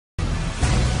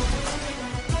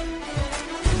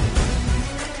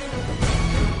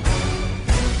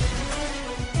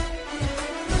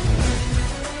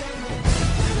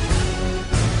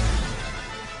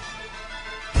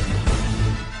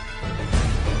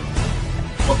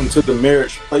Welcome to the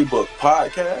Marriage Playbook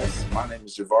Podcast. My name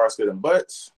is Javaris Good and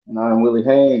Butts. And I'm Willie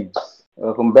Haynes.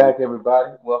 Welcome back,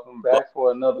 everybody. Welcome back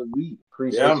for another week.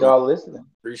 Appreciate y'all listening.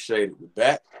 Appreciate it. We're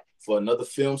back for another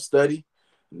film study,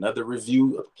 another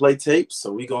review of the play tapes.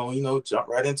 So we gonna, jump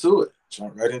right into it.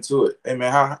 Hey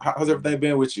man, how's everything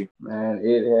been with you? Man,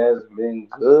 it has been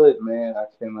good, man. I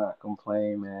cannot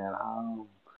complain, man.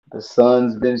 The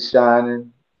sun's been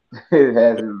shining. It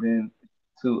hasn't been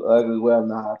too ugly. Well,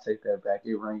 no, I'll take that back.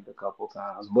 It rained a couple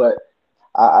times, but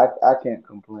I can't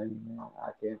complain, man.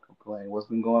 I can't complain. What's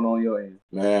been going on your end?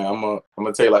 Man, I'm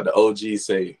gonna tell you like the OG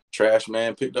say, trash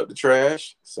man picked up the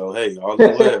trash. So hey, all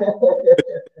is well.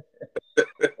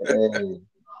 Hey,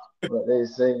 but they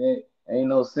say ain't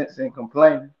no sense in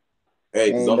complaining.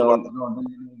 Hey, ain't don't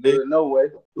do it no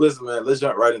way. Listen, man, let's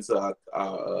jump right into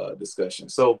our discussion.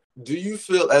 So, do you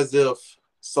feel as if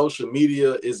social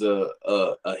media is a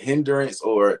hindrance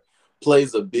or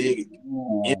plays a big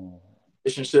in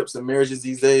relationships and marriages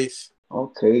these days?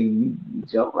 Okay, you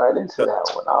jump right into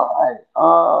that one.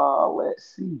 All right.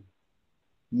 Let's see.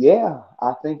 Yeah,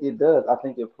 I think it does. I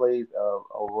think it plays a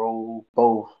role,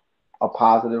 both a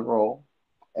positive role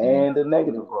and a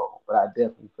negative role. But I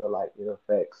definitely feel like it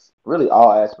affects really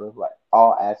all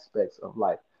aspects of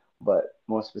life. But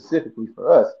more specifically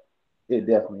for us, it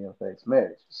definitely affects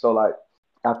marriage. So like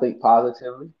I think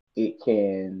positively, it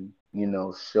can,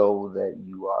 show that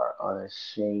you are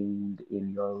unashamed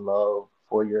in your love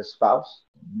for your spouse.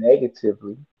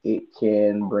 Negatively, it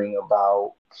can bring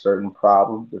about certain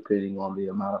problems depending on the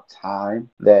amount of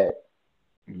time that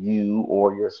you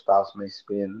or your spouse may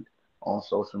spend on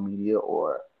social media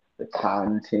or the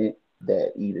content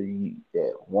that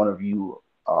that one of you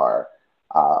are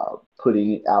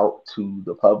putting out to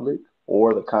the public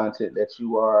or the content that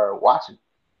you are watching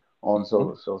on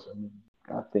social media.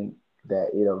 I think that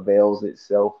it avails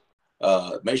itself.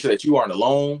 Make sure that you aren't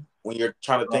alone when you're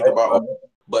trying to think about,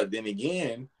 but then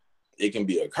again, it can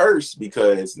be a curse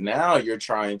because now you're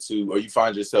trying to, or you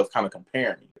find yourself kind of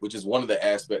comparing, which is one of the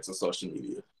aspects of social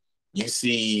media. You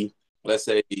see, let's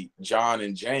say John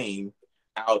and Jane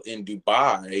out in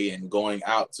Dubai and going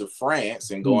out to France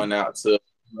and going out to,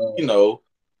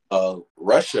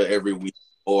 Russia every week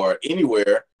or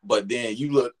anywhere, but then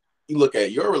you look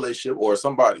at your relationship or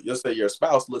somebody, let's say your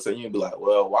spouse looks at you and be like,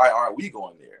 well, why aren't we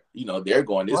going there? They're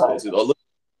going this place. Or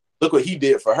look what he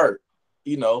did for her,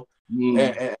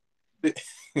 and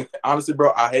honestly,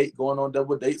 bro, I hate going on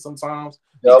double dates sometimes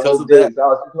because of that. I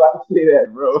was about to say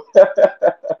that, bro.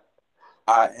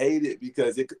 I hate it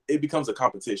because it becomes a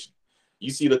competition.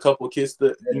 You see the couple kiss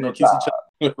each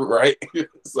other, right?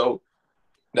 So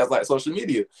that's like social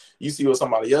media. You see what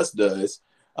somebody else does,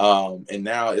 and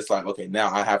now it's like, okay, now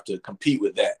I have to compete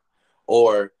with that.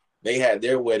 Or they had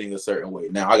their wedding a certain way.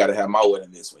 Now I got to have my wedding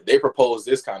this way. They proposed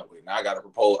this kind of way. Now I got to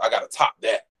top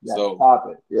that. Top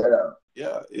it.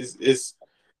 Yeah. It's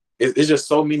just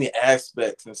so many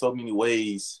aspects and so many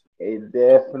ways. It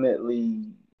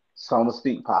definitely. So I'm gonna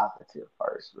speak positive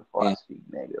first before I speak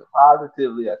negative.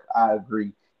 Positively, I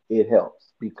agree. It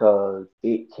helps because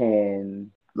it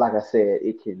can, like I said,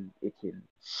 it can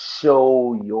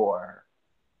show your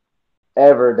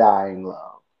ever dying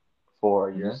love for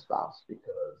your spouse because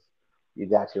you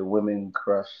got your women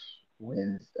crush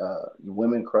Wednesday.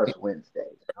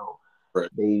 Right.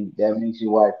 That makes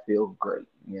your wife feel great.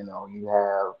 You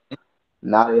have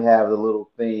now they have the little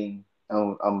thing.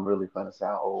 I'm really gonna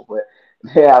sound old, but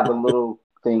they have the little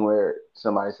thing where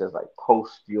somebody says like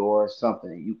post your something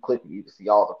and you click it, you can see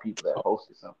all the people that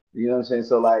posted something. You know what I'm saying?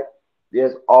 So like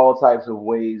there's all types of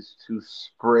ways to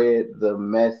spread the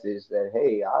message that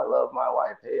hey, I love my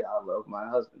wife, hey, I love my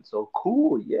husband. So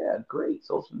cool, yeah, great.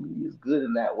 Social media is good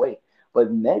in that way.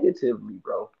 But negatively,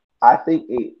 bro, I think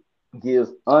it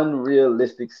gives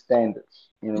unrealistic standards.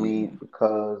 You know what I mean?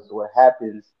 Because what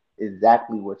happens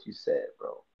exactly what you said,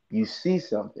 bro. You see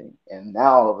something, and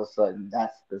now all of a sudden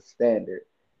that's the standard.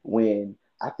 When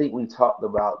I think we talked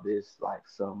about this like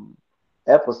some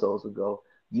episodes ago,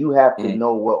 you have to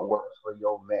know what works for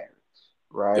your marriage,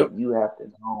 right? Yep. You have to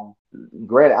know.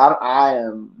 Granted, I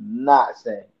am not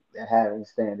saying that having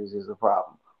standards is a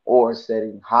problem or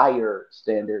setting higher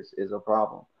standards is a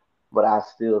problem, but I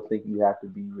still think you have to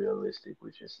be realistic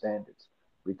with your standards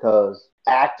because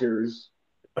actors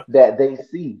that they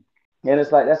see. And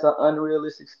it's like that's an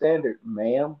unrealistic standard,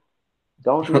 ma'am.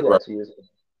 Don't do Right. that to yourself.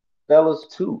 Fellas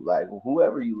too, like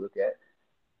whoever you look at,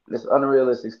 it's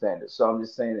unrealistic standard. So I'm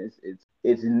just saying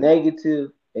it's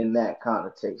negative in that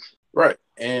connotation. Right.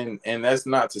 And that's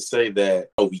not to say that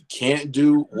we can't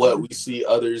do what we see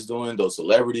others doing, those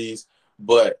celebrities,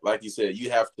 but like you said,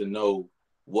 you have to know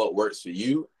what works for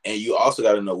you, and you also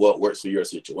got to know what works for your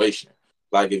situation.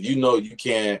 Like if you know you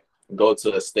can't go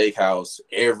to a steakhouse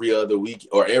every other week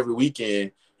or every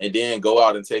weekend and then go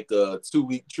out and take a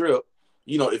 2-week trip,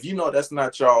 you know, if you know that's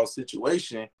not y'all's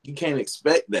situation, you can't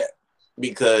expect that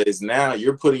because now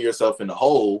you're putting yourself in the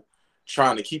hole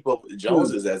trying to keep up with the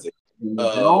Joneses as a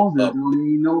The Joneses don't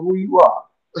even know who you are.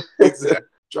 exactly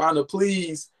trying to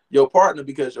please your partner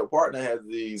because your partner has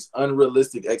these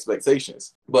unrealistic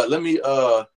expectations. But let me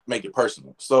make it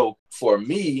personal. So for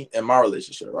me and my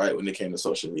relationship, right, when it came to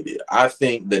social media, I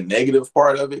think the negative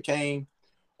part of it came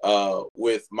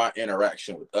with my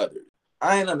interaction with others.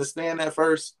 I didn't understand that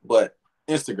first, but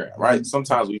Instagram, right?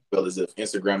 Sometimes we feel as if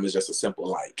Instagram is just a simple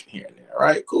like here and there,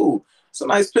 right? Cool. It's a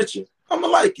nice picture. I'm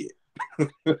gonna like it.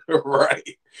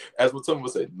 Right. As what someone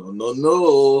would say, no, no,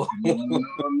 no.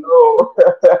 No.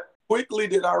 Quickly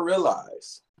did I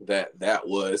realize that that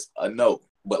was a no.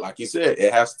 But like you said,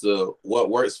 it has to, what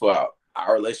works for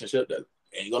our relationship that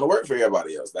ain't gonna work for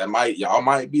everybody else. Y'all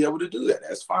might be able to do that.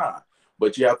 That's fine.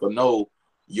 But you have to know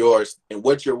yours and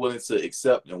what you're willing to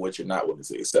accept and what you're not willing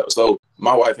to accept. So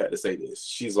my wife had to say this.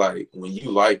 She's like, when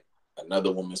you like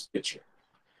another woman's picture,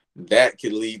 that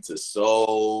could lead to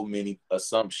so many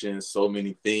assumptions, so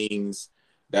many things.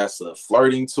 That's a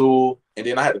flirting tool. And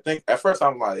then I had to think, at first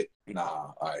I'm like,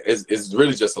 nah, it's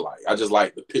really just a like. I just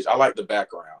like the pitch. I like the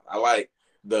background. I like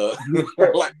the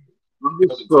like I'm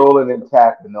just scrolling and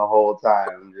tapping the whole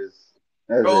time. Just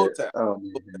that's go it. to Oh,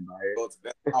 go to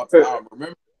that. I don't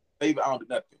remember, maybe I don't do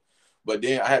nothing. But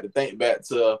then I had to think back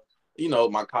to, you know,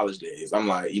 my college days. I'm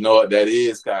like, you know what, that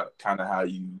is kind of how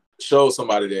you show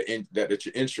somebody that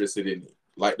you're interested in it.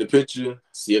 Like the picture,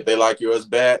 see if they like yours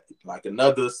back, like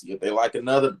another, see if they like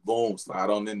another, boom, slide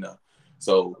on in there.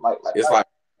 So it's like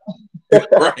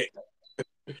right.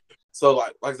 So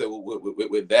like I said,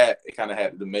 with that, it kind of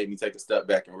had to make me take a step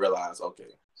back and realize, okay.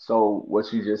 So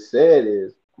what you just said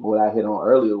is what I hit on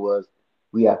earlier was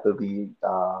we have to be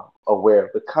aware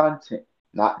of the content,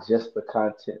 not just the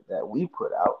content that we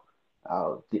put out.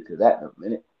 I'll get to that in a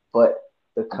minute, but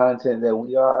the content that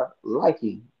we are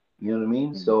liking. You know what I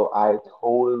mean? So I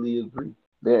totally agree.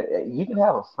 There, you can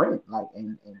have a friend, like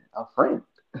and a friend,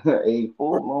 a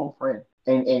full blown friend,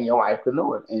 and your wife can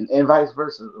know it, and vice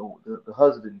versa. The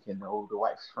husband can know the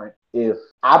wife's friend. If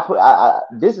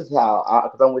this is how,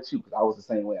 because I'm with you, because I was the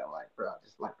same way. I'm like, bro, I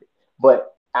just like it,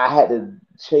 but I had to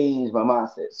change my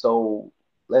mindset. So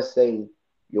let's say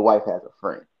your wife has a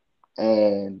friend,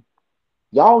 and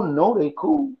y'all know they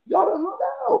cool. Y'all done hung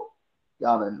out.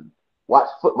 Y'all done watch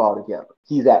football together.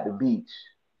 He's at the beach,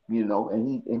 you know,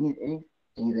 he's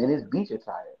in his beach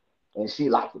attire, and she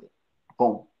liking it.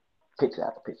 Boom, picture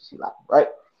after picture, she liking it, right?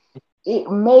 It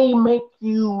may make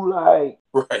you like,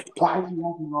 Right. why are you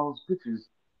liking all those pictures?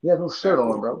 He has no shirt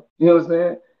on, bro. You know what I'm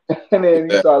saying? And then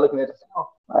you start looking at yourself,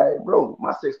 like, bro,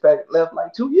 my six pack left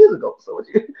like 2 years ago. So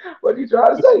what you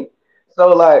trying to say? So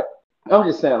like, I'm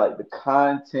just saying, like the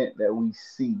content that we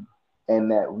see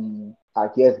and that we, I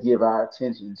guess, give our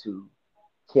attention to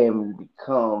can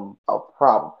become a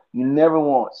problem. You never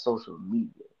want social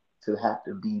media to have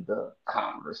to be the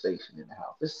conversation in the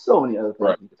house. There's so many other things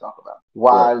Right. we could talk about.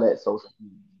 Why Right. let social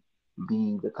media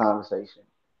be the conversation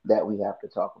that we have to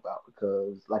talk about?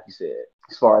 Because, like you said,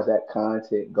 as far as that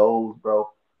content goes, bro,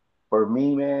 for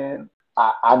me, man,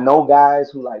 I know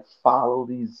guys who like follow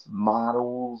these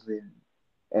models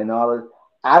and all this.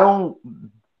 I don't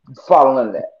follow none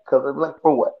of that because I'm like,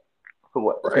 for what? For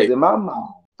what? Because Right. in my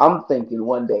mind, I'm thinking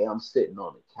one day I'm sitting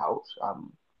on the couch,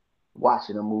 I'm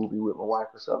watching a movie with my wife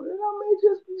or something, and I may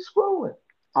just be scrolling.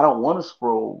 I don't want to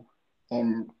scroll,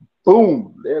 and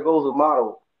boom, there goes a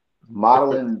model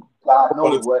modeling God But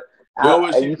knows it's what. doing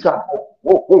what And she you try,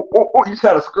 whoa, whoa, whoa, whoa, you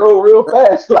try to scroll real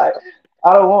fast. Like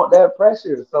I don't want that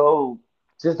pressure, so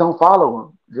just don't follow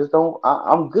them. Just don't.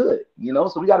 I'm good, you know.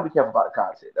 So we got to be careful about the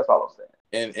content. That's all I'm saying.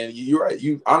 and you're right.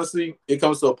 You honestly, it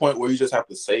comes to a point where you just have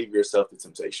to save yourself the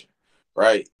temptation,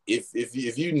 right?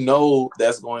 If you know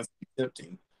that's going to be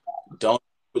tempting, don't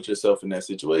put yourself in that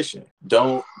situation.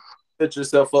 Don't set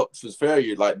yourself up for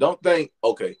failure. Like, don't think,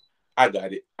 okay, I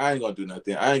got it. I ain't gonna do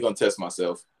nothing. I ain't gonna test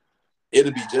myself.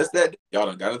 It'll be just that y'all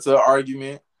done got into an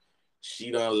argument.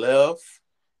 She done left.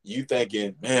 You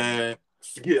thinking, man,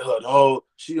 forget her, dog.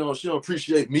 She don't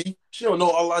appreciate me. She don't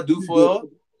know all I do for her.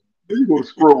 You go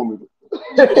scrolling.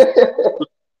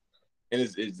 And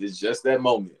it's just that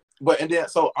moment. But and then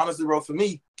so honestly, bro, for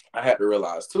me, I had to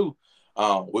realize too,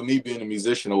 with me being a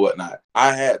musician or whatnot,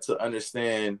 I had to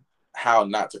understand how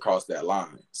not to cross that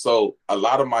line. So a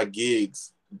lot of my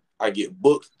gigs, I get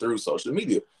booked through social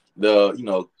media.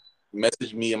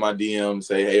 Message me in my DM,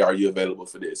 say, hey, are you available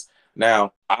for this?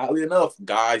 Now, oddly enough,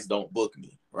 guys don't book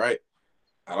me, right?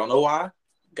 I don't know why.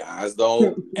 Guys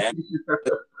don't act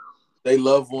they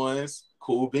loved ones.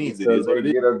 Cool beans. It Because is what they it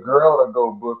is. get a girl to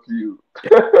go book you.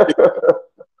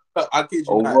 I kid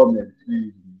A you not. woman.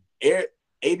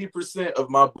 80% of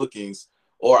my bookings,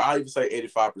 or I even say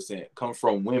 85%, come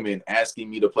from women asking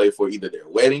me to play for either their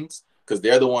weddings, because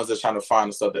they're the ones that's trying to find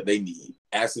the stuff that they need,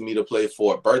 asking me to play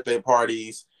for birthday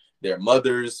parties, their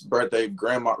mother's birthday,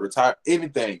 grandma retire,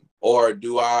 anything. Or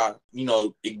do I,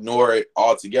 ignore it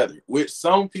altogether? Which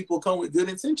some people come with good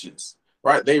intentions,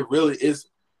 right? They really is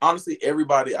honestly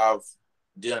everybody I've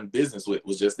done business with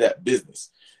was just that, business.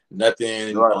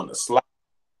 Nothing Right. on the slide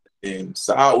and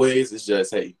sideways. It's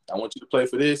just, hey, I want you to play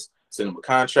for this. Send them a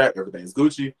contract. Everything's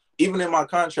Gucci. Even in my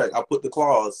contract, I put the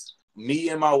clause: me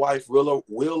and my wife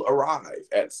will arrive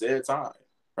at said time.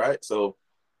 Right. So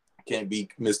can't be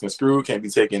misconstrued. Can't be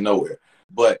taken nowhere.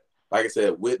 But like I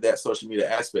said, with that social media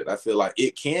aspect, I feel like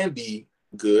it can be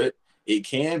good. It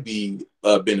can be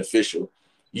beneficial.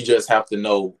 You just have to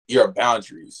know your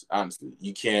boundaries. Honestly,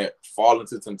 you can't fall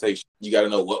into temptation. You got to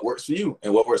know what works for you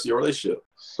and what works for your relationship.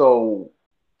 So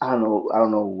I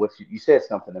don't know what you said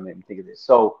something that made me think of this.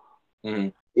 So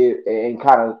and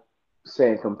kind of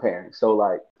saying comparing. So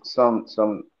like sometimes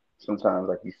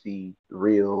like you see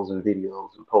reels and videos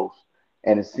and posts,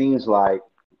 and it seems like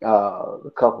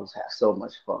the couples have so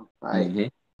much fun, right? Mm-hmm.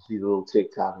 See the little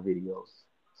TikTok videos,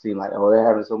 seem like, oh, they're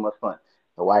having so much fun.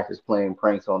 The wife is playing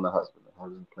pranks on the husband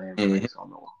playing Mm-hmm. pranks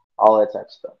on the wife, all that type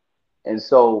of stuff. And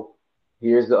so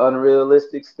here's the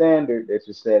unrealistic standard that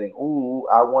you're setting. Ooh,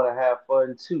 I want to have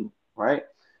fun too, right?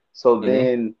 So Mm-hmm.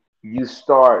 then you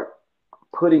start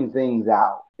putting things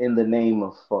out in the name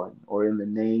of fun or in the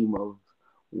name of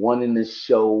wanting to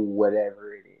show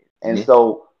whatever it is. And Mm-hmm.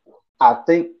 so I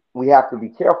think we have to be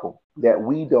careful that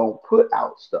we don't put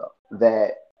out stuff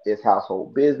that is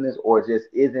household business or just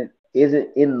isn't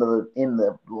in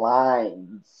the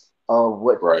lines of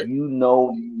what Right. your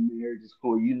marriage is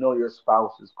cool, your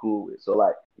spouse is cool with. So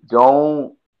like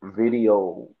don't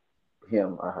video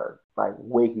him or her like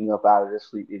waking up out of their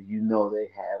sleep if you know they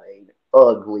have an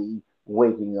ugly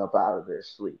waking up out of their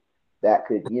sleep. That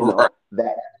could, Right.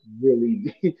 that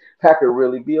really that could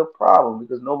really be a problem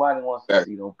because nobody wants to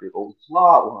see no big old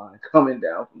slog line coming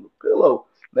down from the pillow.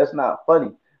 That's not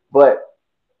funny. But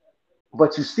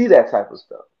you see that type of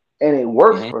stuff. And it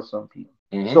works Mm-hmm. for some people.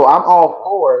 Mm-hmm. So I'm all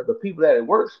for the people that it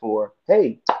works for.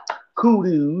 Hey,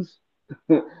 kudos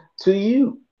to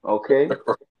you. Okay.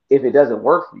 If it doesn't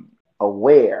work for you,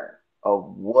 aware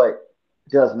of what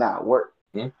does not work.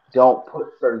 Mm-hmm. Don't put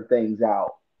certain things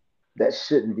out that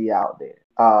shouldn't be out there.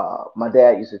 My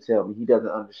dad used to tell me he doesn't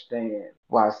understand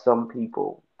why some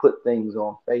people put things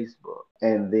on Facebook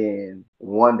and then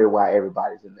wonder why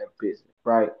everybody's in their business,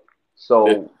 right? Yeah.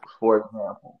 So, for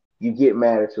example, you get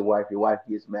mad at your wife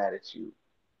gets mad at you.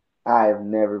 I have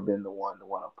never been the one to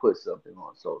want to put something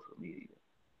on social media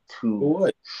to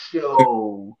What?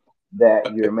 show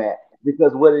that you're mad.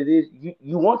 Because what it is,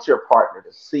 you want your partner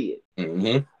to see it.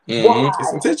 Mm-hmm. Mm-hmm.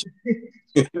 It's Why? intention.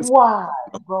 Why,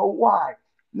 bro? Why?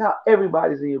 Now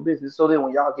everybody's in your business. So then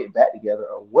when y'all get back together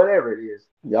or whatever it is,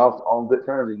 y'all on good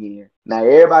terms again. Now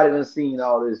everybody done seen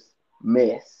all this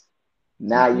mess.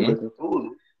 Now you Mm-hmm. looking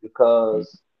foolish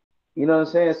because you know what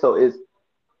I'm saying? So it's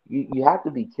you have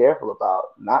to be careful about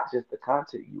not just the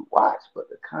content you watch, but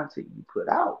the content you put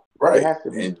out. It Right. has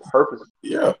to be And purposeful.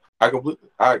 yeah, I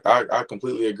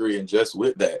completely agree. And just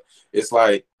with that, it's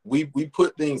like we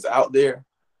put things out there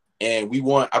and we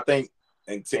want, I think,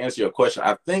 and to answer your question,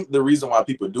 I think the reason why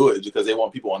people do it is because they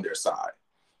want people on their side.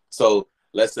 So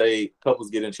let's say couples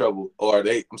get in trouble, or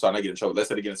I'm sorry, not get in trouble. Let's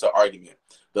say they get into an argument.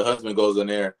 The husband goes in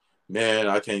there, man,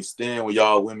 I can't stand when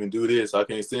y'all women do this. I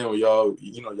can't stand when y'all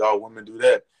women do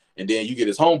that. And then you get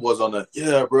his homeboys on the,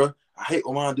 yeah, bro, I hate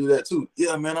when mine do that too.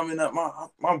 Yeah, man, I'm in that.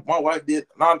 My wife did.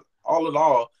 Not all in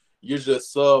all, you're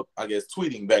just I guess,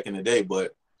 tweeting back in the day,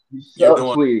 but You you're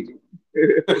doing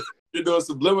subtweet. you're doing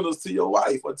subliminals to your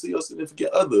wife or to your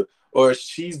significant other, or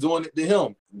she's doing it to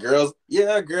him. Girls,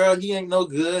 yeah, girl, he ain't no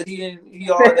good. He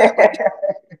all that.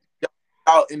 But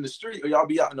out in the street or y'all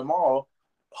be out in the mall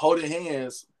holding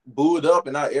hands, booed up,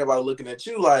 and not everybody looking at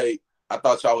you like, I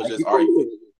thought y'all was Like just you arguing.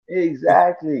 foolish.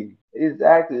 Exactly.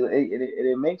 Exactly.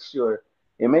 It makes your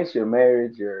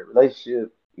marriage, your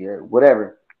relationship, your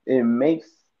whatever. It makes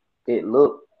it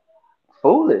look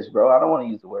foolish, bro. I don't want to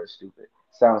use the word stupid.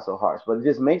 Sounds so harsh, but it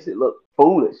just makes it look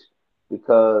foolish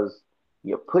because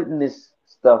you're putting this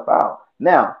stuff out.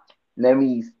 Now, let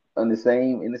me in the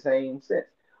same sense.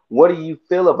 What do you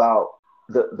feel about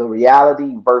the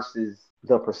reality versus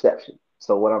the perception?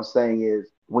 So what I'm saying is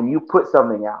when you put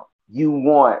something out, you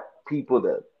want people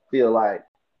to feel like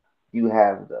you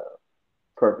have the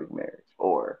perfect marriage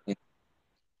or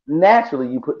naturally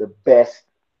you put the best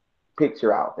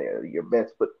picture out there, your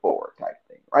best foot forward type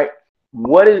thing, right?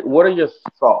 What are your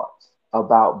thoughts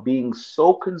about being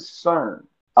so concerned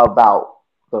about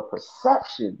the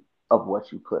perception of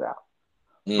what you put out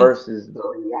Mm. versus the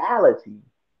reality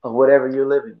of whatever you're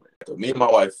living with? So me and my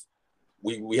wife,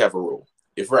 we have a rule.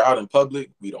 If we're out in public,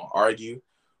 we don't argue,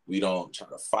 we don't try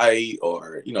to fight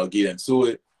or get into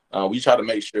it. We try to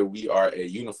make sure we are a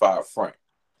unified front,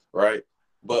 right?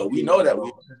 But we know that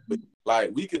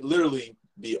we could literally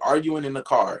be arguing in the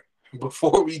car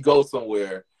before we go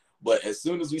somewhere, but as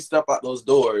soon as we step out those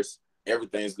doors,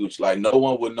 everything's Gucci. Like no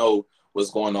one would know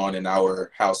what's going on in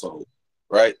our household,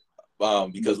 right?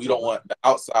 Because we don't want the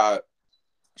outside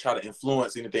try to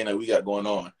influence anything that we got going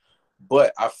on.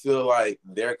 But I feel like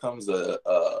there comes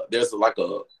there's like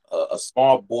a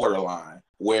small borderline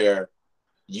where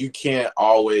you can't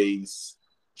always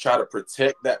try to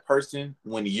protect that person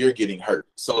when you're getting hurt.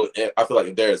 So I feel like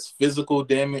if there's physical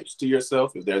damage to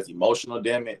yourself, if there's emotional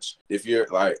damage, if you're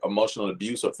like emotional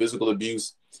abuse or physical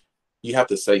abuse, you have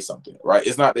to say something, right?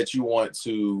 It's not that you want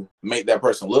to make that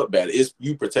person look bad. It's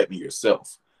you protecting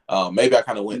yourself. Maybe I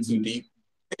kind of went too deep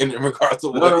in regards to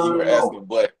what you were asking,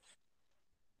 but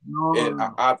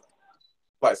I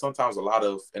like sometimes a lot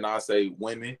of, and I say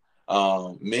women,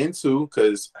 men too,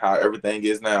 because how everything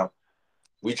is now,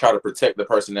 we try to protect the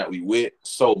person that we with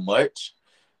so much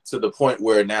to the point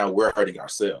where now we're hurting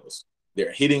ourselves.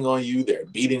 They're hitting on you, they're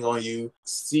beating on you.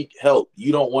 Seek help.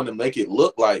 You don't want to make it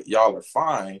look like y'all are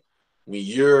fine when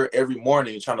you're every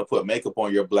morning trying to put makeup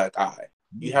on your black eye.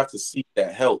 You have to seek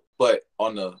that help. But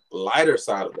on the lighter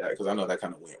side of that, because I know that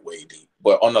kind of went way deep,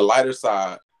 but on the lighter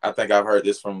side, I think I've heard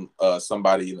this from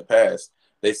somebody in the past.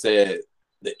 They said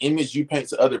the image you paint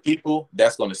to other people,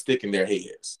 that's going to stick in their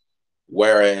heads.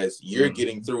 Whereas you're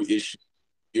getting through issues,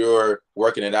 you're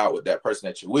working it out with that person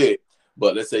that you're with.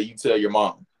 But let's say you tell your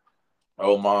mom,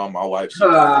 "Oh, mom, my wife, she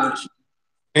did this."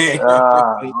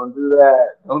 Don't do that.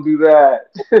 Don't do that.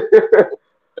 You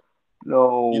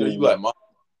No. like, "Mom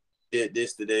did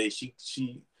this today. She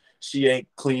ain't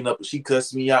clean up. She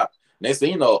cussed me out." Next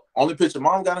thing you know, only picture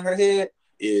mom got in her head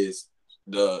is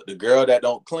the girl that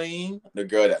don't clean, the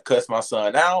girl that cussed my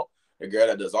son out, the girl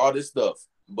that does all this stuff.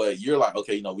 But you're like,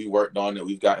 okay, we worked on it,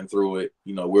 we've gotten through it,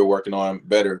 we're working on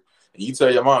better. And you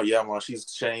tell your mom, yeah, mom, she's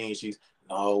changed.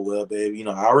 No, well, baby,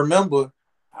 I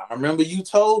remember you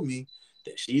told me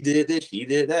that she did this, she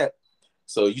did that.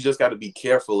 So you just got to be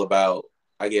careful about,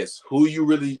 I guess, who you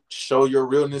really show your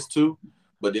realness to,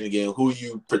 but then again, who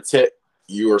you protect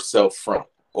yourself from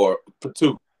or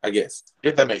to, I guess,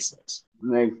 if that makes sense.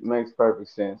 Makes perfect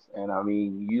sense. And I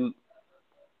mean, you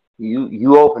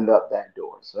opened up that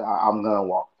door, so I'm gonna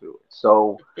walk through it.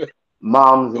 So,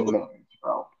 moms and marriage,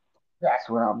 bro. That's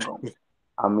where I'm going.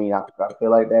 I mean, I feel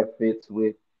like that fits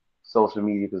with social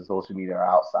media because social media are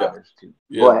Yeah. outsiders too.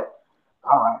 Yeah. But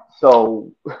all right,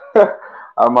 so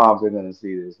our moms are gonna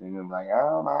see this and they're like,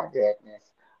 "Oh my goodness!"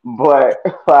 But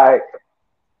like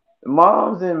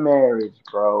moms in marriage,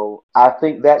 bro, I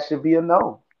think that should be a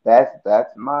no.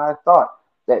 That's my thought.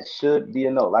 That should be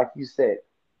a no. Like you said,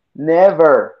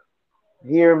 never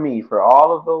hear me for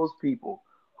all of those people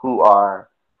who are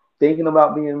thinking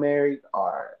about being married,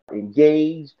 are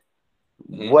engaged,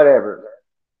 Mm-hmm. whatever.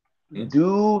 Mm-hmm.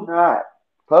 Do not,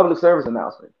 public service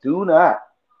announcement, do not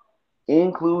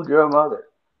include your mother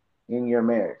in your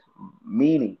marriage,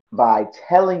 meaning by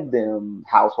telling them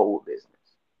household business.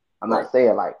 I'm Right. not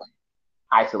saying like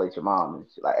isolate your mom and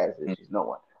like as if she's no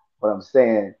one, but I'm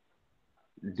saying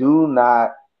do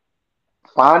not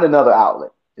find another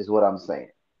outlet, is what I'm saying.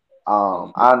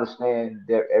 Mm-hmm. I understand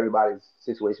that everybody's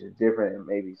situation is different, and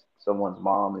maybe someone's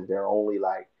mom is their only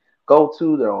like go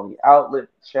to, their only outlet,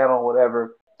 channel,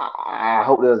 whatever. I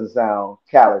hope it doesn't sound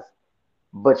callous,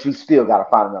 but you still got to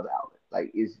find another outlet.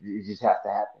 Like it just has to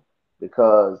happen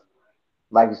because,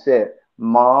 like you said,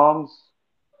 moms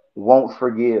won't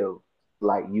forgive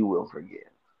like you will forgive.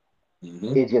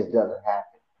 Mm-hmm. It just doesn't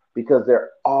happen because they're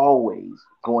always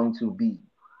going to be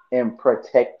in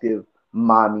protective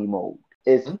mommy mode,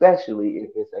 especially if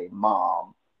it's a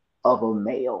mom of a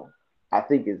male. I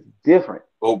think it's different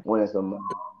Oh. when it's a mom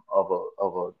of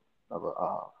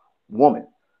a woman.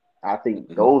 I think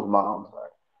Mm-hmm. those moms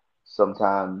are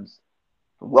sometimes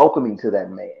welcoming to that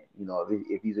man.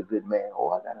 If he's a good man, oh,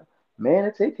 I got a man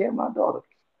to take care of my daughter.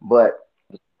 But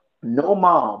no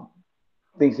mom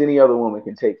thinks any other woman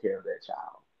can take care of their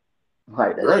child.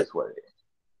 Like that's Right. just what it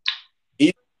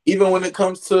E- Even when it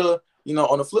comes to,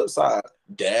 on the flip side,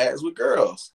 dads with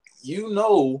girls, you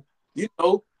know,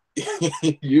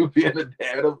 you being a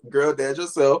dad of girl dad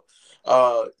yourself,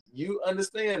 you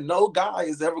understand no guy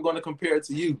is ever going to compare it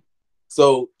to you.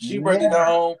 So she bring it Yeah.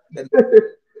 home and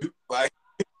like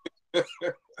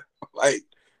like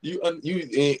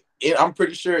and I'm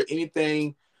pretty sure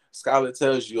anything Skylar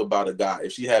tells you about a guy,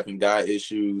 if she having guy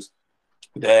issues,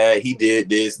 dad, he did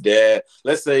this, dad,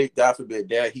 let's say, God forbid,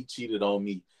 dad, he cheated on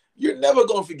me. You're never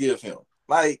gonna forgive him.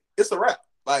 Like, it's a wrap.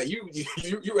 Like you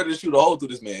ready to shoot a hole through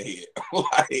this man's head.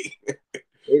 Like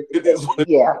it is what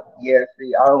Yeah, yeah.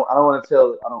 See, I don't want to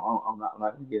tell. I'm not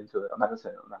gonna get into it. I'm not gonna say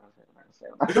it. I'm not gonna say it. I'm not gonna say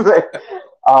it. I'm not gonna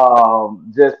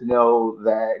say it. Just know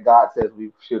that God says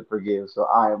we should forgive. So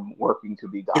I am working to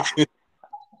be godly.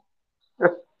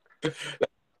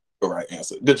 the right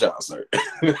answer. Good job, sir.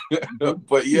 Mhm.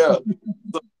 But yeah.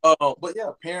 But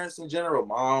yeah, parents in general,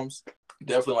 moms,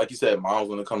 definitely like you said, moms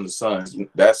when it comes to sons,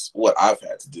 that's what I've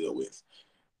had to deal with.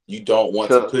 You don't want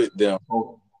to Sure. put them,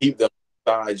 keep them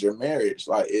inside your marriage.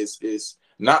 Like it's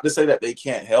not to say that they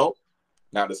can't help,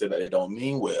 not to say that they don't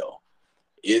mean well.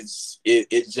 It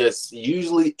just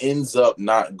usually ends up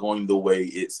not going the way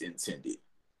it's intended.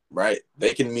 Right?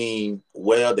 They can mean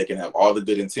well, they can have all the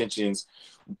good intentions,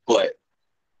 but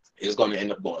it's going to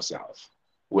end up going south.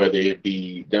 Whether it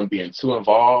be them being too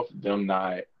involved, them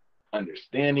not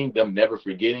understanding, them never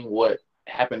forgetting what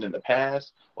happened in the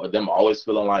past, or them always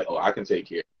feeling like, oh, I can take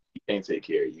care of you, he can't take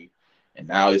care of you. And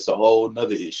now it's a whole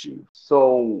nother issue.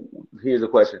 So here's a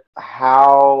question.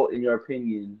 How, in your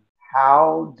opinion,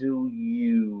 how do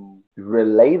you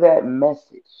relay that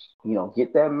message?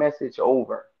 Get that message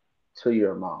over to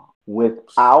your mom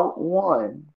without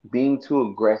one being too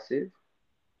aggressive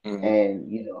Mm-hmm.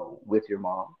 and, with your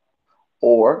mom,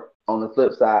 or on the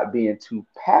flip side, being too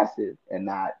passive and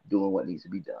not doing what needs to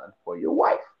be done for your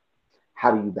wife.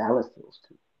 How do you balance those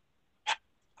two?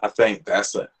 I think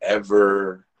that's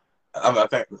I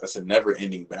think that's a never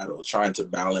ending battle trying to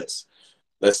balance,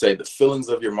 let's say, the feelings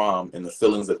of your mom and the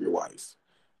feelings of your wife,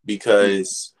 Mm,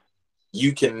 because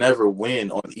you can never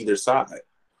win on either side.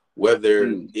 Whether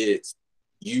mm, it's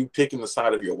you picking the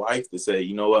side of your wife to say,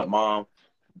 you know what, mom,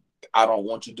 I don't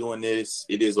want you doing this.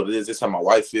 It is what it is. This is how my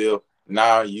wife feel.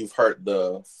 Now you've hurt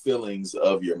the feelings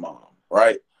of your mom,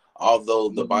 right? Although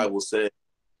the mm, Bible said,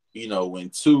 when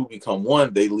two become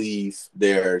one, they leave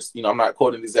I'm not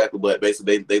quoting exactly, but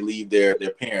basically they leave their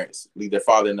parents, leave their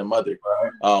father and their mother.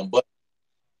 right. But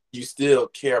you still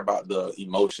care about the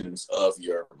emotions of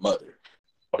your mother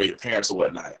or your parents or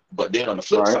whatnot. But then on the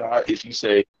flip Right. side,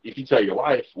 if you tell your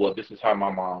wife, well, this is how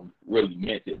my mom really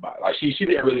meant it by, like she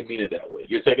didn't really mean it that way.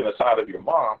 You're taking the side of your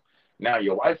mom. Now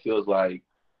your wife feels like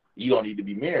you don't need to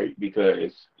be married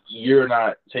because you're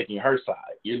not taking her side.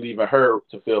 You're leaving her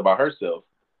to feel by herself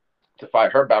to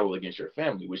fight her battle against your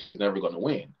family, which is never going to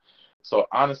win. So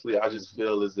honestly, I just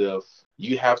feel as if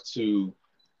you have to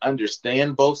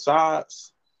understand both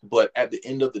sides, but at the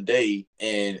end of the day,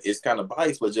 and it's kind of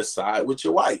biased, but just side with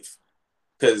your wife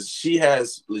because she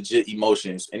has legit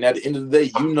emotions, and at the end of the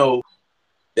day, you know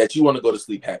that you want to go to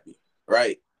sleep happy,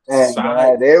 right? And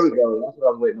Side there we go. That's what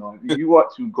I was waiting on. You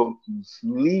want to go to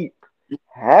sleep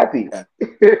happy.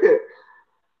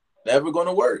 never going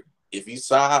to work if you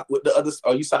side with the other,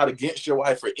 or you side against your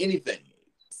wife for anything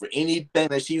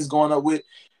that she's going up with.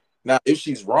 Now, if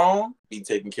she's wrong, be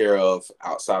taken care of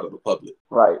outside of the public.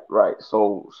 Right, right.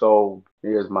 So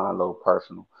here's my little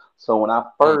personal. So when I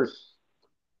first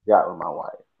got with my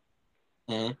wife,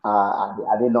 Mm-hmm.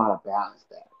 I didn't know how to balance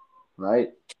that.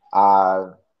 Right. I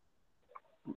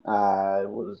I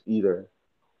was either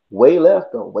way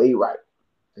left or way right.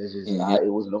 Mm-hmm.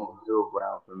 It was no middle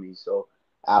ground for me. So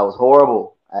I was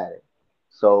horrible at it.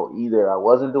 So either I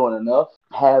wasn't doing enough,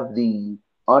 have the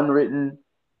unwritten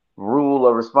rule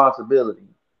of responsibility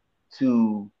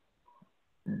to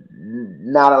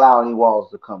not allow any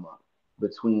walls to come up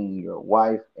between your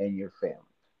wife and your family.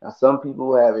 Now, some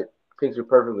people have it picture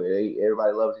perfectly.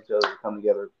 Everybody loves each other. They come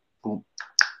together. Boom,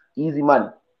 easy money.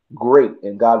 Great.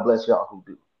 And God bless y'all who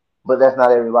do. But that's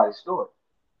not everybody's story. Right.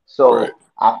 So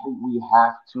I think we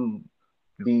have to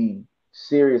be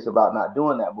serious about not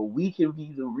doing that. But we can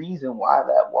be the reason why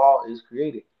that wall is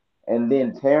created. And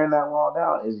then tearing that wall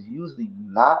down is usually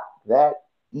not that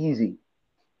easy.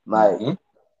 Like, Mm-hmm.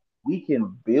 we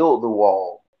can build the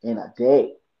wall in a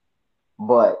day,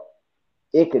 but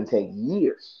it can take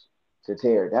years to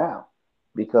tear it down Right.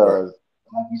 because,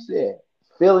 like you said,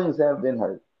 feelings have been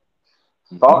hurt,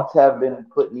 Mm-hmm. thoughts have been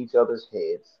put in each other's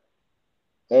heads,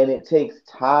 and it takes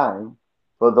time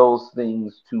for those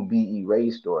things to be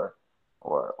erased or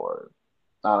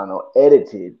I don't know,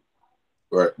 edited.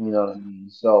 Right. You know what I mean?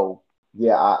 So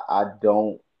yeah, I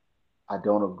don't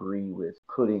agree with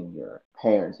putting your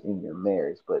parents in your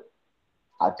marriage, but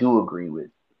I do agree with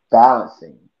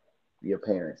balancing your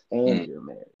parents and Mm. your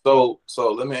marriage.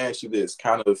 So let me ask you this,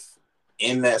 kind of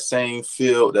in that same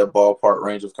field, that ballpark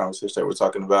range of conversation that we're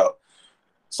talking about.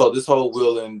 So this whole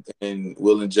Will and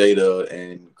Jada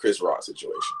and Chris Rock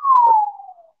situation.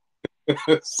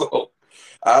 So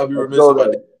I'll be remiss if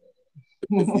I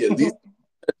didn't at least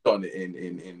touch on it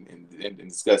and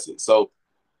discuss it. So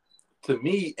to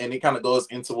me, and it kind of goes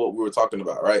into what we were talking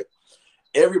about, right?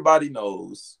 Everybody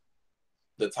knows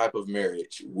the type of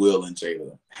marriage Will and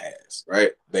Jada has,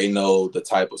 right? They know the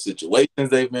type of situations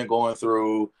they've been going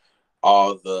through,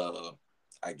 all the,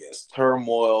 I guess,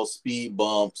 turmoil, speed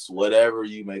bumps, whatever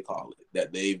you may call it,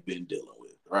 that they've been dealing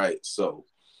with, right? So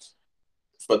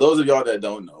for those of y'all that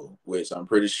don't know, which I'm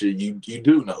pretty sure you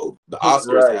do know, the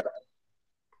Oscars right.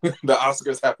 happened. The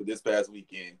Oscars happened this past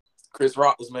weekend. Chris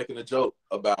Rock was making a joke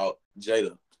about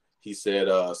Jada. He said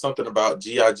something about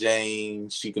G.I. Jane.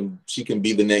 She can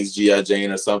be the next G.I. Jane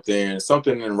or something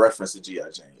in reference to G.I.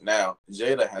 Jane. Now,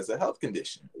 Jada has a health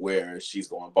condition where she's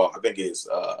going bald. I think it's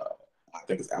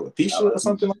alopecia or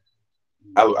something like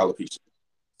that. Alopecia.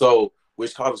 So,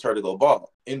 which causes her to go bald.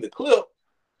 In the clip,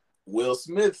 Will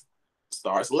Smith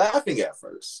starts laughing at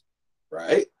first,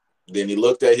 right? Then he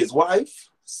looked at his wife,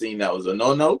 seen that was a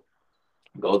no-no,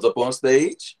 goes up on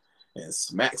stage and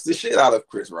smacks the shit out of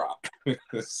Chris Rock.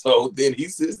 So then he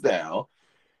sits down.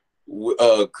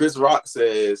 Chris Rock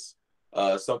says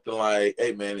something like,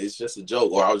 "Hey man, it's just a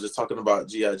joke," or "I was just talking about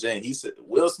G.I. Jane." He said,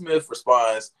 Will Smith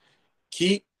responds,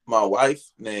 "Keep my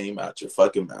wife's name out your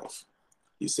fucking mouth."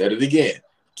 He said it again.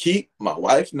 "Keep my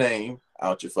wife's name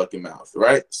out your fucking mouth."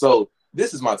 Right? So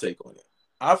this is my take on it.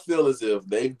 I feel as if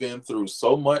they've been through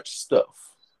so much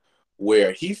stuff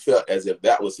where he felt as if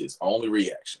that was his only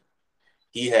reaction.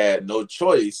 He had no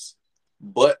choice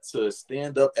but to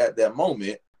stand up at that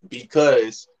moment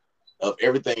because of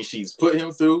everything she's put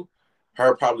him through.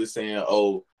 Her probably saying,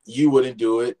 "Oh, you wouldn't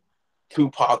do it.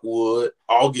 Tupac would.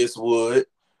 August would."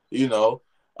 You know,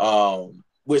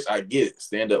 which I get it.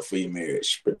 Stand up for your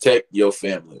marriage. Protect your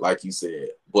family, like you said.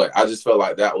 But I just felt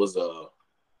like that was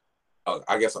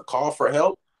I guess a call for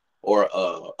help or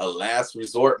a last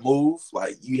resort move.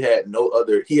 Like he had no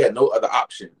other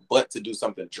option but to do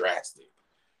something drastic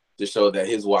to show that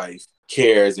his wife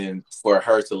cares and for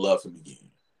her to love him again.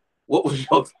 What was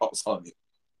your thoughts on it?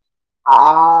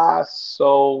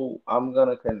 So I'm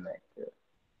gonna connect it.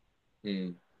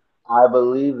 Mm. I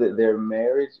believe that their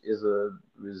marriage is a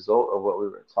result of what we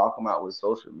were talking about with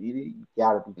social media. You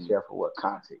gotta be careful what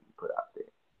content you put out there.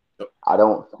 Yep. I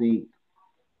don't think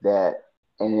that,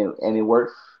 and it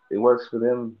works. It works for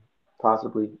them,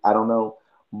 possibly. I don't know,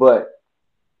 but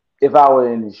if I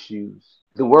were in his shoes,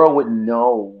 the world would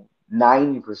know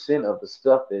 90% of the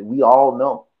stuff that we all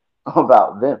know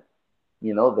about them.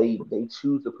 You know, they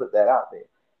choose to put that out there,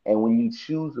 and when you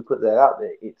choose to put that out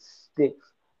there, it sticks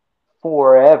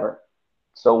forever.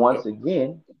 So once Yep.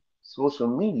 again, social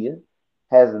media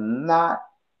has not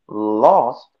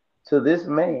lost to this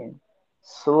man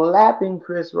slapping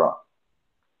Chris Rock.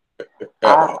 At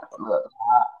I all. look,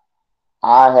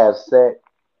 I have sat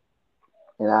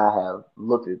and I have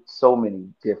looked at so many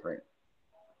different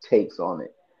takes on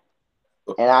it,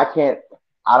 and I can't.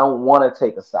 I don't want to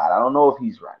take a side. I don't know if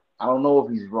he's right. I don't know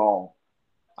if he's wrong.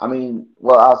 I mean,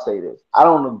 well, I'll say this. I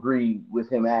don't agree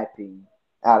with him acting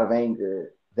out of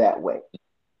anger that way.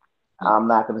 I'm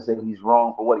not going to say he's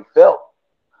wrong for what he felt,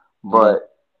 Mm-hmm.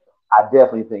 but I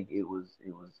definitely think it was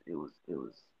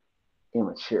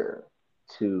immature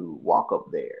to walk up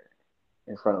there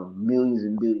in front of millions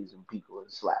and billions of people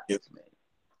and slap Yep. this man.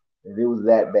 If it was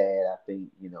that bad, I think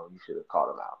you should have called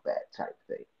him out, that type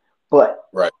thing. But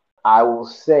Right. I will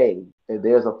say that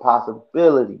there's a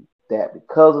possibility that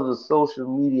because of the social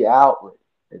media outlet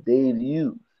that they've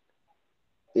used,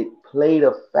 it played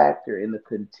a factor in the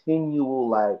continual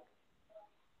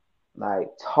like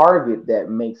target that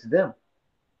makes them.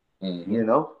 Mm-hmm. You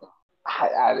know, I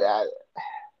I, I,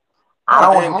 I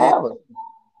No, don't and have a,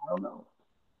 I don't know.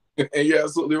 and you're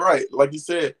absolutely right. Like you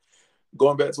said,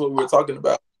 going back to what we were talking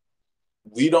about,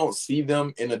 we don't see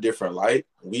them in a different light.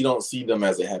 We don't see them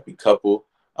as a happy couple.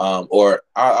 Or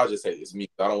I'll just say it's me.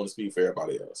 I don't want to speak for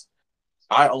everybody else.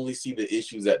 I only see the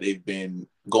issues that they've been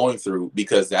going through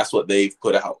because that's what they've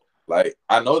put out. Like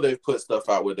I know they've put stuff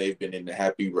out where they've been in a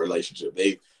happy relationship.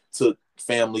 They took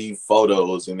family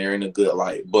photos and they're in a good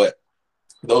light. But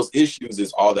those issues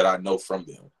is all that I know from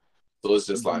them. So it's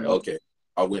just like, Mhm. okay,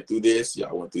 I went through this,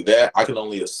 y'all went through that. I can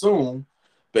only assume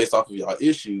based off of y'all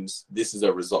issues, this is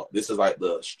a result. This is like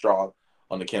the straw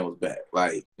on the camel's back.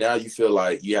 Like now you feel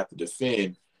like you have to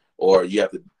defend or you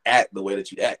have to act the way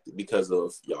that you act because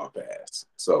of y'all past.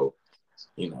 So,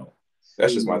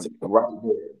 that's just my See, take on right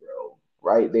there, bro.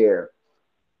 Right there.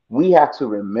 We have to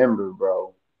remember,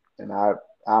 bro, and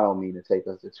I don't mean to take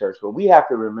us to church, but we have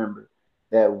to remember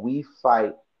that we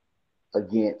fight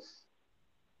against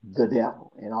the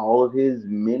devil in all of his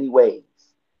many ways,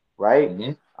 right?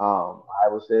 Mm-hmm.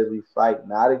 Bible says we fight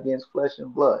not against flesh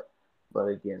and blood, but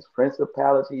against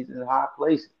principalities in high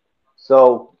places.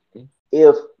 So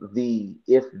if the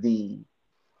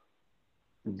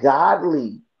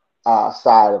godly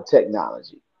side of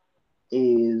technology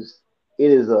is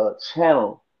it is a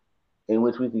channel in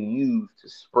which we can use to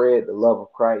spread the love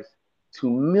of Christ to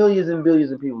millions and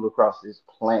billions of people across this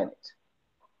planet,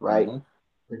 right? Mm-hmm.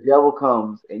 The devil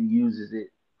comes and uses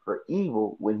it for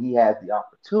evil when he has the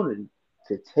opportunity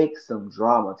to take some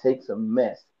drama, take some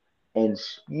mess, and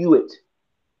spew it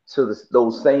to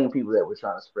those same people that we're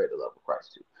trying to spread the love of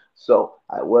Christ to. So,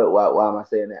 why am I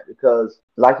saying that? Because,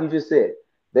 like you just said,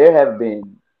 there have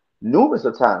been numerous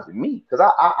of times in me, because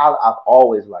I've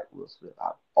always liked Will Smith.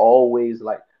 I've always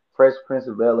liked Fresh Prince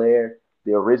of Bel Air,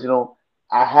 the original.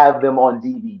 I have them on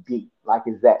DVD, like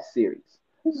it's that series.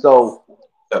 So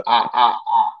I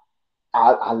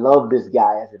I love this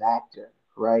guy as an actor,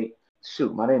 right?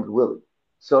 Shoot, my name's Willie.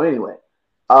 So anyway,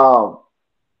 um,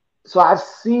 so I've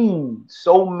seen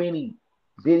so many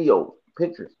video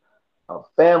pictures of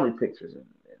family pictures and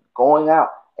going out,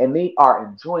 and they are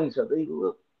enjoying each other. They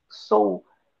look so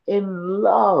in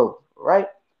love, right?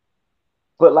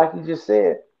 But like you just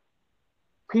said,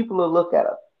 people will look at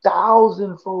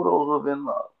 1,000 photos of in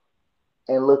love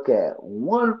and look at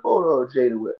one photo of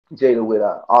Jada with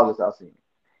August Alsina,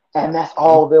 and that's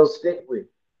all they'll stick with.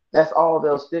 That's all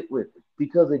they'll stick with.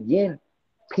 Because again,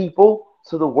 people,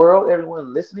 to the world,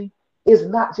 everyone listening, it's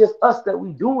not just us that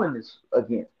we doing this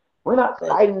against. We're not Right.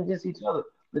 fighting against each other.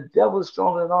 The devil is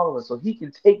stronger than all of us, so he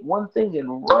can take one thing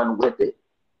and run with it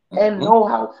and Mm-hmm. know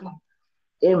how to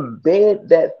embed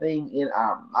that thing in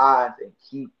our minds and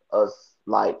keep us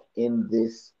like in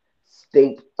this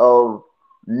state of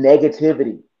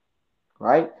negativity,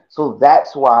 right? So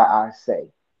that's why I say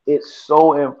it's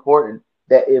so important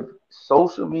that if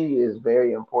social media is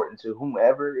very important to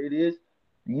whomever it is,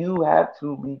 you have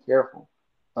to be careful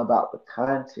about the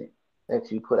content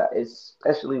that you put out,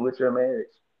 especially with your marriage.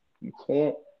 You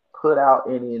can't put out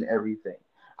any and everything.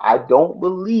 I don't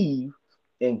believe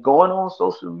in going on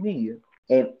social media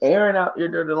and airing out your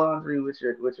dirty laundry with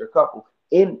your couple.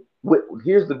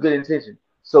 Here's the good intention,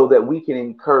 so that we can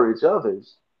encourage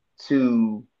others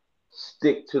to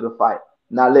stick to the fight.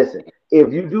 Now, listen,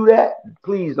 if you do that,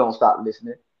 please don't stop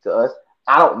listening to us.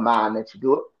 I don't mind that you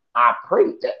do it. I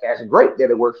pray that's great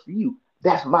that it works for you.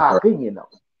 That's my Right. opinion, though.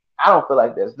 I don't feel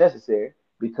like that's necessary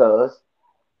because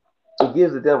it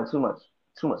gives the devil too much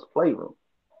playroom.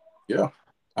 Yeah,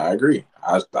 I agree.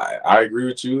 I agree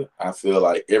with you. I feel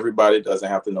like everybody doesn't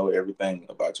have to know everything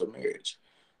about your marriage.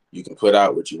 You can put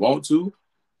out what you want to,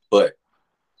 but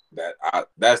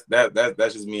that's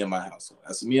just me and my household.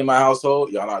 That's me and my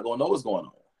household. Y'all not gonna know what's going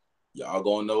on. Y'all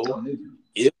gonna know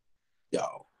if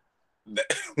y'all.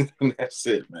 That's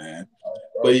it, man.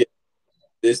 But yeah,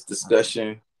 this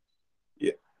discussion,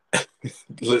 yeah.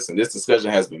 Listen, this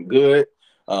discussion has been good.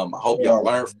 I hope y'all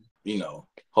learn.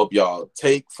 Hope y'all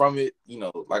take from it.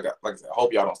 Like I said, I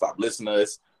hope y'all don't stop listening to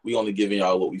us. We only giving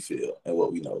y'all what we feel and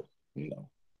what we know.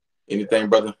 Anything,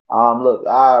 brother? Look,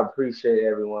 I appreciate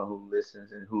everyone who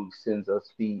listens and who sends us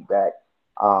feedback.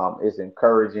 It's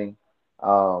encouraging.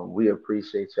 We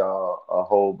appreciate y'all a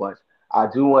whole bunch. I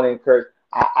do want to encourage.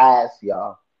 I ask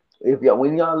y'all if y'all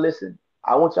when y'all listen,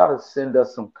 I want y'all to send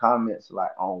us some comments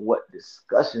like on what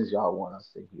discussions y'all want us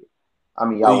to hear. I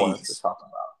mean, y'all want us to Please, talk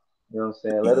about. You know what I'm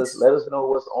saying? Let us please. let us know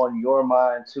what's on your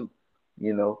mind too.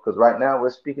 Because right now we're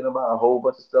speaking about a whole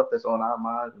bunch of stuff that's on our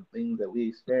minds and things that we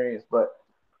experience, but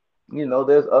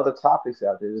there's other topics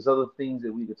out there. There's other things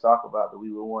that we could talk about that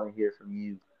we would want to hear from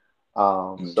you.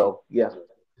 Okay. So yeah,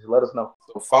 just let us know.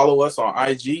 So follow us on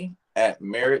IG at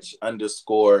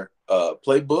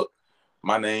marriage_playbook.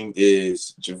 My name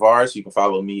is Javaris. You can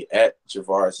follow me at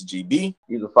JavarisGB.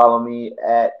 You can follow me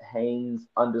at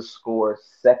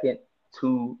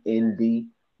Haynes_second2ND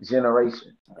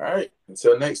generation. All right.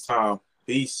 Until next time.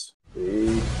 Peace.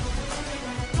 Peace.